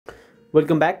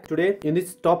Welcome back. Today in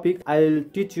this topic I'll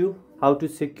teach you how to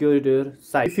secure your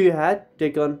site. If you had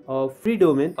taken a free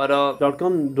domain or a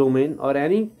 .com domain or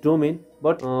any domain,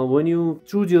 but when you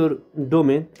choose your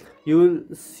domain you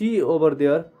will see over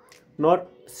there not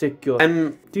secure.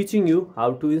 I'm teaching you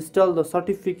how to install the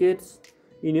certificates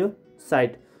in your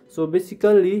site. So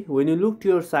basically when you look to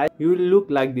your site you will look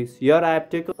like this. Here I have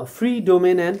taken a free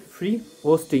domain and free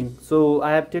hosting. So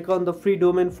I have taken the free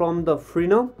domain from the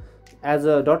Freenom as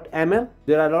a .ml.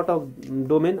 There are a lot of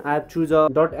domain. I have choose a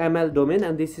 .ml domain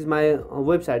and this is my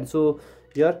website. So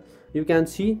here you can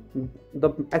see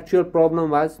the actual problem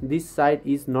was this site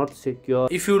is not secure.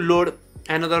 If you load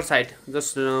another site,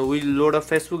 just we'll load a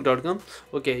facebook.com.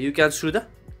 okay, you can see the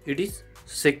it is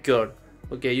secured.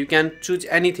 Okay, you can choose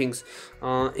anything.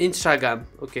 Instagram,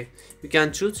 okay, you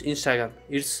can choose Instagram,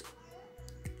 it's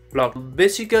blocked.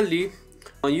 Basically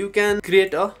you can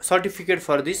create a certificate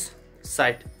for this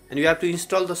site and you have to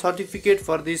install the certificate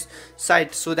for this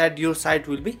site so that your site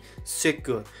will be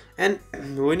secure. And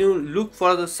when you look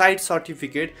for the site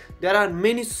certificate, there are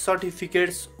many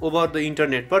certificates over the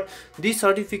internet, but this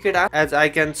certificate, as I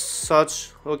can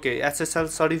search, okay, SSL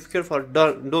certificate for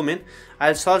domain,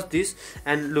 I'll search this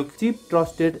and look, cheap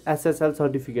trusted SSL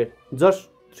certificate, just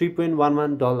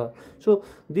 $3.11. so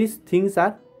these things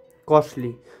are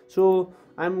costly. So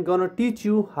I'm gonna teach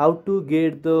you how to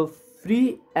get the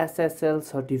free SSL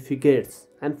certificates,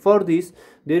 and for this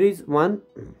there is one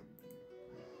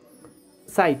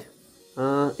site,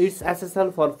 it's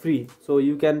SSL for free. So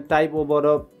you can type over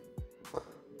a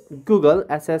Google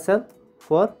SSL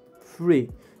for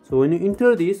free. So when you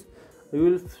enter this you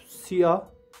will see a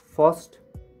first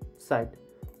site.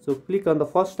 So click on the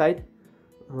first site,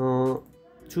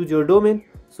 choose your domain.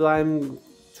 So I'm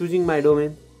choosing my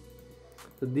domain.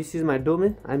 So this is my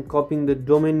domain. I'm copying the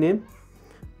domain name,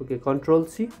 okay, Control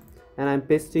C, and I'm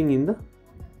pasting in the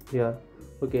here.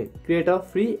 Okay, create a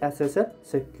free SSL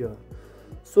secure.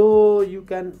 So you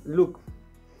can look,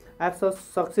 I've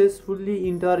successfully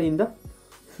entered in the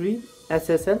free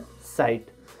SSL site.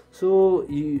 So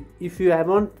if you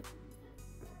haven't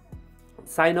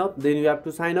sign up, then you have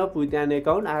to sign up with an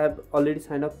account. I have already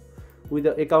signed up with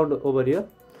the account over here.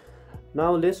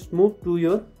 Now let's move to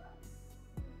your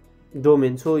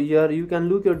domain. So here you can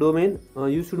look your domain.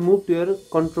 You should move to your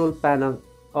control panel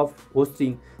of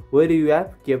hosting where you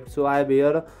have kept. So I have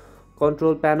here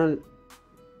control panel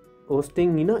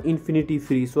hosting in a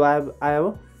InfinityFree. So I have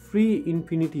a free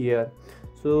Infinity here.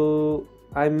 So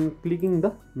I'm clicking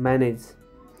the manage.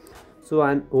 So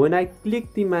when I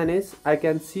click the manage, I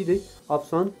can see the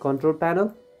option control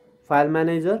panel, file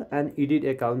manager and edit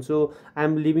account. So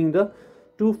I'm leaving the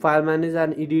two file manager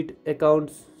and edit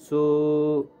accounts.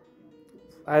 So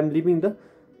I'm leaving the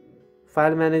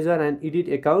file manager and edit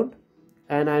account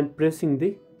and I'm pressing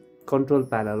the control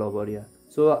panel over here.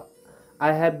 So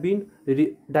I have been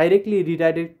directly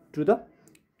redirected to the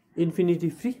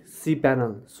InfinityFree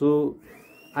cPanel. So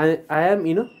I am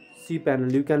in a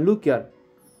cPanel. You can look here.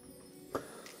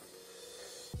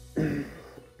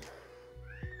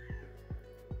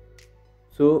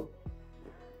 So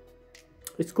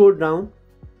let's go down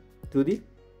to the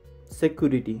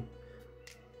security.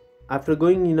 After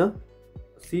going in a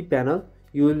cPanel,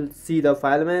 you will see the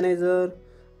file manager,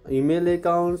 email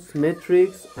accounts,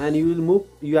 metrics, and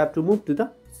you have to move to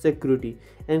the security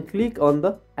and click on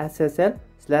the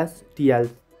SSL/TLS.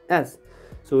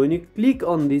 So when you click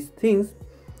on these things,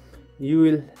 you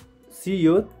will see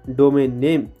your domain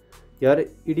name. Here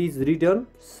it is written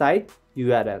site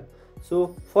URL.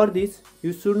 So for this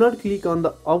you should not click on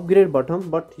the upgrade button,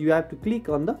 but you have to click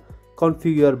on the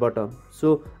configure button.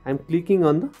 So I'm clicking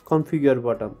on the configure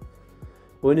button.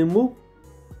 When you move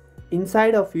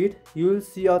inside of it, you will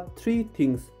see three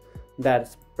things,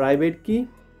 that's private key,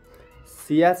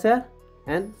 CSR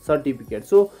and certificate.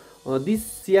 So this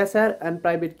CSR and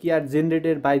private key are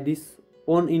generated by this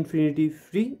own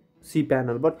InfinityFree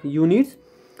cPanel, but you need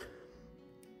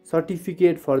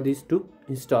certificate for this to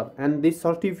install, and this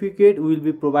certificate will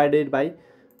be provided by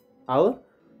our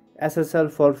SSL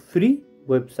for free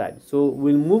website. So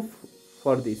we'll move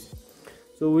for this.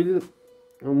 So we'll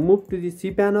move to the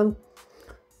cPanel.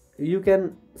 You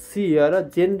can see here a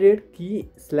generate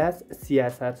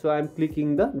key/CSR. So I'm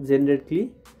clicking the generate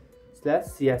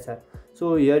key/CSR.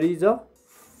 So here is a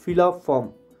fill up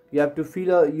form. You have to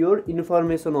fill your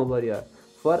information over here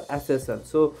for SSL.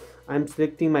 So I'm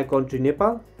selecting my country,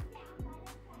 Nepal.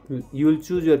 You will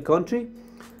choose your country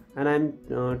and I'm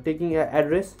taking an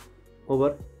address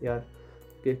over here.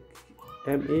 Okay,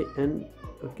 MAN,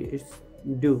 okay, it's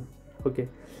do. Okay,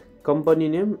 company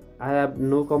name, I have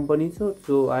no company,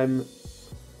 so I'm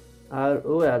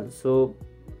ROL. So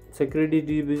security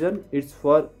division, it's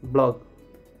for blog.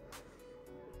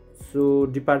 So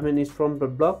department is from the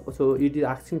blog, so it is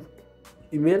asking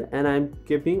email, and I'm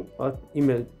keeping a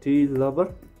email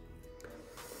lover.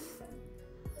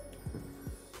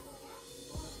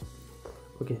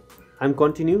 Okay, I'm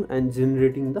continue and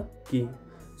generating the key.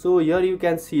 So here you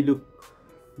can see, look,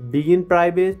 begin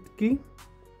private key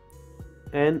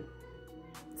and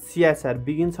CSR,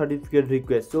 begin certificate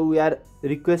request. So we are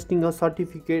requesting a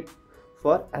certificate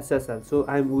for SSL. So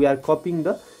we are copying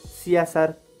the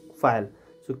CSR file.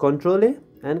 So Control A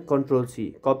and Control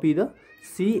C, copy the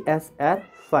CSR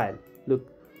file. Look,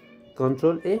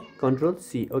 Control A, Control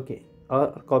C. Okay,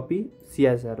 or copy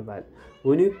CSR file.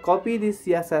 When you copy this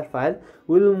CSR file,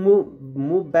 we'll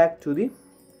move back to the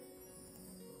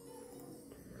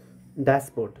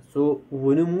dashboard. So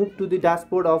when you move to the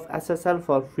dashboard of SSL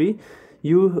for free,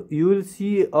 you will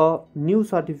see a new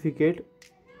certificate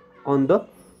on the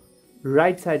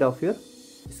right side of your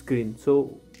screen.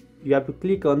 So you have to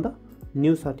click on the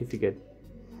new certificate.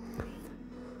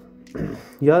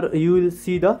 Here you will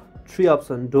see the three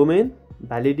options: domain,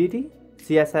 validity,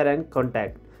 CSR and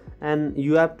contact, and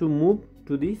you have to move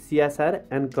to the CSR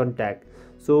and contact.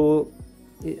 So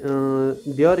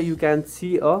there you can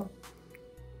see a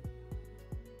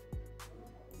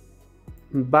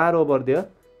bar over there.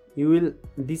 You will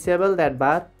disable that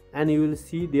bar and you will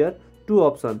see there two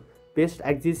options: paste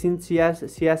existing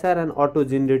CSR and auto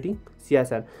generating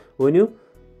CSR. When you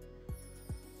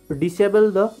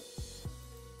disable the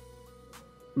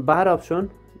bar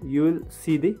option, you will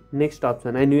see the next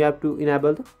option and you have to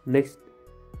enable the next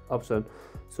option.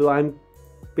 So I'm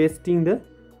pasting the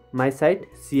my site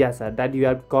CSR that you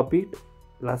have copied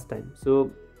last time.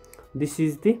 So this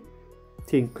is the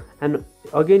thing, and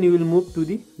again you will move to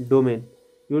the domain.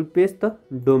 You will paste the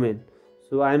domain.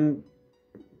 So I'm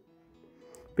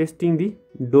pasting the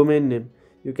domain name.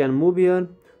 You can move here,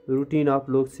 routine of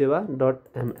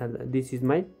lokseva.ml. This is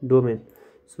my domain.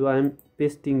 So I'm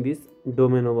pasting this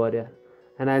domain over here,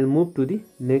 and I'll move to the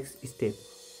next step.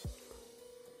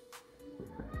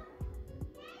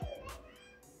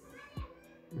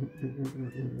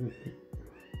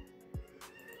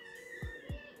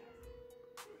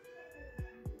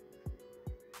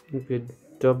 Okay,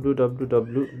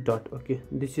 www dot. Okay,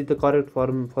 this is the correct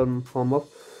form of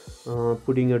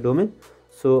putting your domain.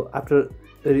 So after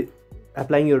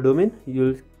applying your domain, you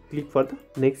will click for the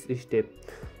next step.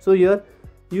 So here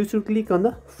you should click on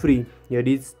the free. Here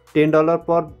is $10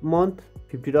 per month,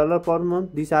 $50 per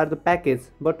month. These are the package,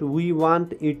 but we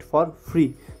want it for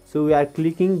free. So we are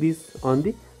clicking this on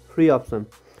the free option.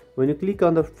 When you click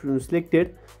on the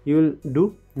selected, you will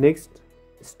do next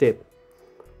step.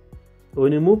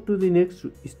 When you move to the next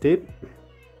step,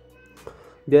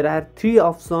 there are three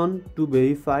options to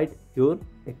verify your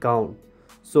account.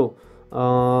 So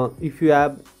if you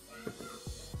have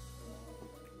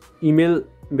email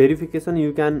verification,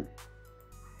 you can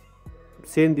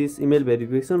send this email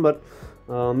verification, but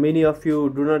many of you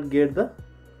do not get the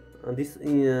this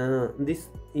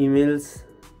emails,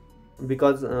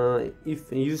 because if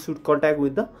you should contact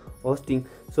with the hosting,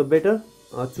 so better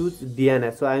choose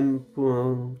DNS. So I'm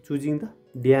choosing the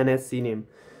DNS name.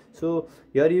 So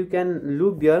here you can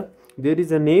look, there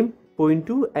is a name, point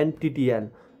to and TTL,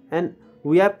 and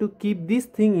we have to keep this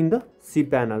thing in the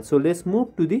cPanel. So let's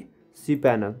move to the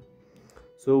cPanel.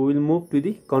 So we'll move to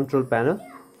the control panel.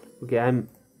 Okay, I'm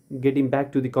getting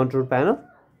back to the control panel.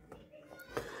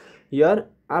 Here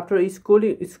after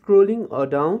scrolling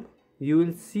down, you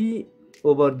will see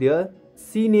over there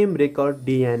CNAME record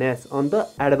DNS on the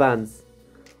advanced.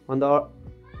 On the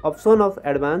option of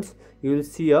advanced, you will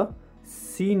see a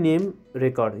CNAME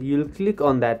record. You will click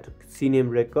on that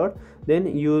CNAME record,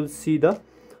 then you will see the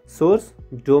source,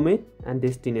 domain and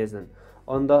destination.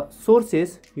 On the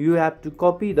sources, you have to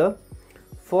copy the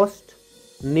first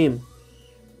name,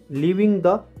 leaving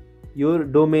your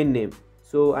domain name.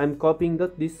 So I'm copying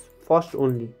this first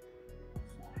only.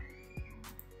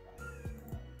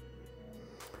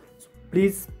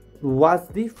 Please watch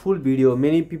the full video.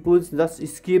 Many people just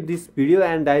skip this video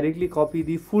and directly copy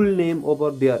the full name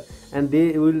over there, and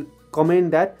they will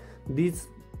comment that these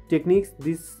techniques,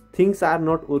 these things are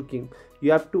not working.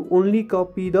 You have to only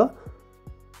copy the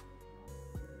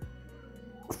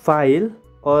file,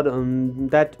 or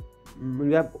that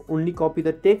you have only copy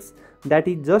the text that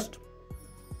is just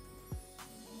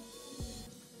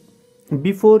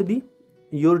before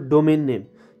your domain name.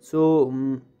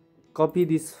 So copy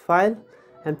this file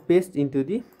and paste into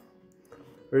the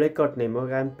record name.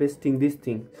 Okay, I'm pasting this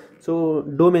thing. So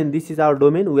domain, this is our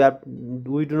domain.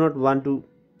 We do not want to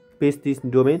paste this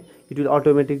domain. It will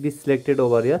automatically selected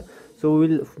over here. So we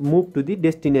will move to the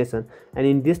destination, and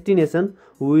in destination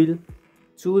we will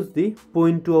choose the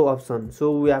point to option.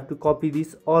 So we have to copy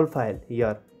this all file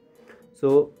here.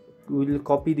 So we will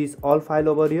copy this all file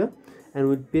over here and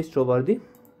we'll paste over the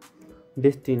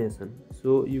destination.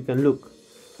 So you can look,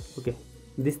 okay,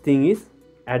 this thing is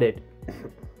added.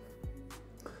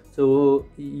 So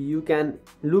you can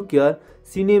look here,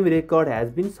 CNAME record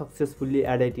has been successfully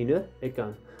added in your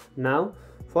account. Now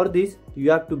for this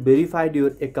you have to verify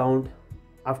your account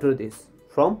after this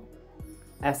from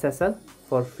SSL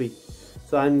for free.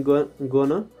 So I'm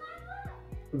gonna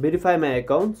verify my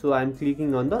account. So I'm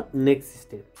clicking on the next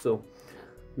step. So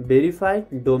verify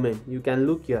domain, you can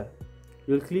look here,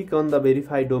 you'll click on the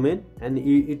verify domain and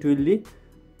it will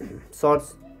search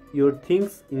your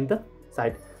things in the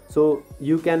site. So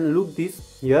you can look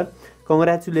this here,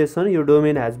 congratulations, your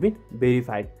domain has been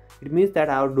verified. It means that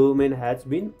our domain has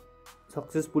been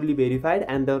successfully verified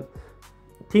and the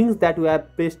things that we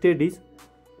have pasted is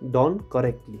done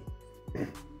correctly.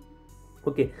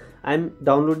 Okay, I'm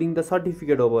downloading the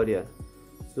certificate over here.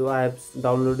 So I have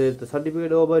downloaded the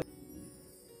certificate over.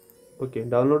 Okay,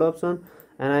 download option,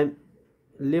 and I'm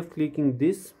left clicking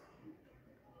this.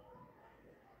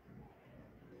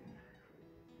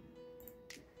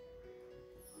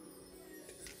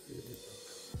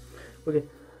 Okay,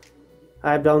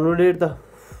 I have downloaded the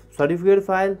certificate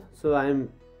file. So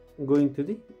I'm going to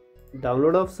the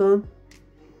download option.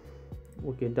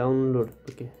 Okay, download.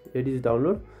 Okay, it is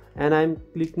download, and I'm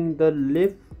clicking the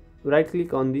right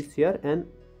click on this here and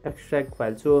extract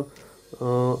file. So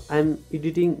I'm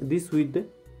editing this with the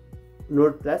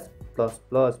Wordpress++.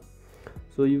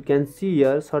 So you can see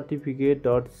here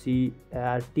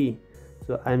certificate.crt.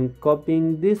 So I'm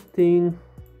copying this thing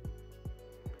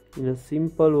in a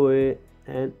simple way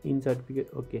and in certificate.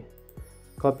 Okay,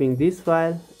 copying this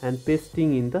file and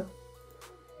pasting in the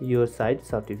your site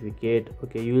certificate.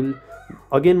 Okay, you will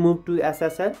again move to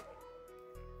SSL.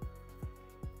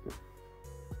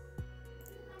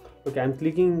 Okay, I'm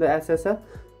clicking the SSL.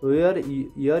 Here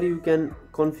you can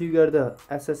configure the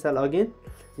SSL again.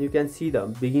 You can see the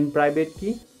begin private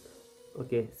key,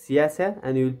 okay, CSL,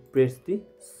 and you will press the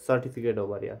certificate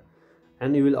over here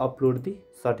and you will upload the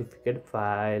certificate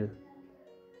file.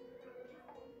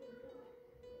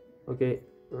 Okay,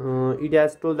 it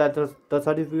has told that the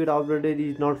certificate uploaded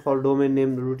is not for domain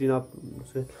name routine of.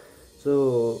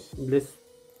 So let's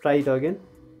try it again.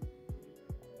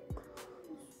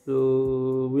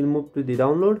 So we'll move to the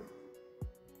download.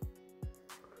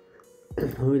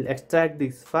 We'll extract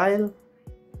this file.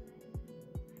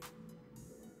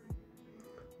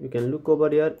 You can look over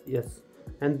here, yes,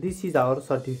 and this is our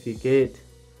certificate.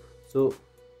 So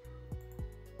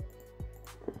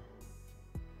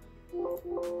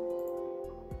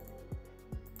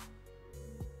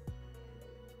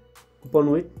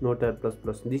open with Notepad++.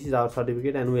 This is our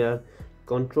certificate and we are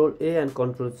Control A and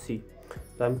Control C.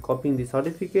 So I'm copying the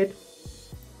certificate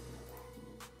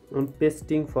and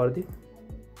pasting for the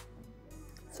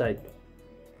site.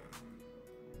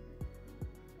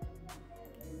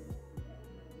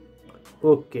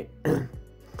 Okay,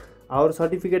 our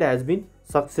certificate has been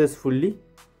successfully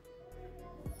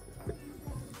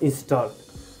installed.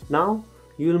 Now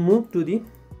you will move to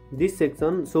this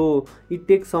section. So it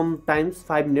takes sometimes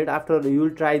 5 minutes. After you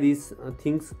will try these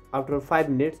things after 5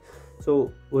 minutes.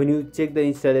 So when you check the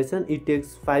installation, it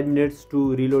takes 5 minutes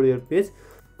to reload your page.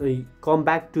 You come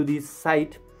back to this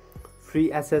site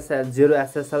free SSL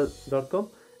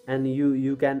 0ssl.com and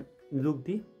you can look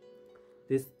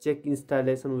this check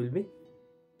installation will be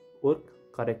work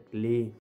correctly.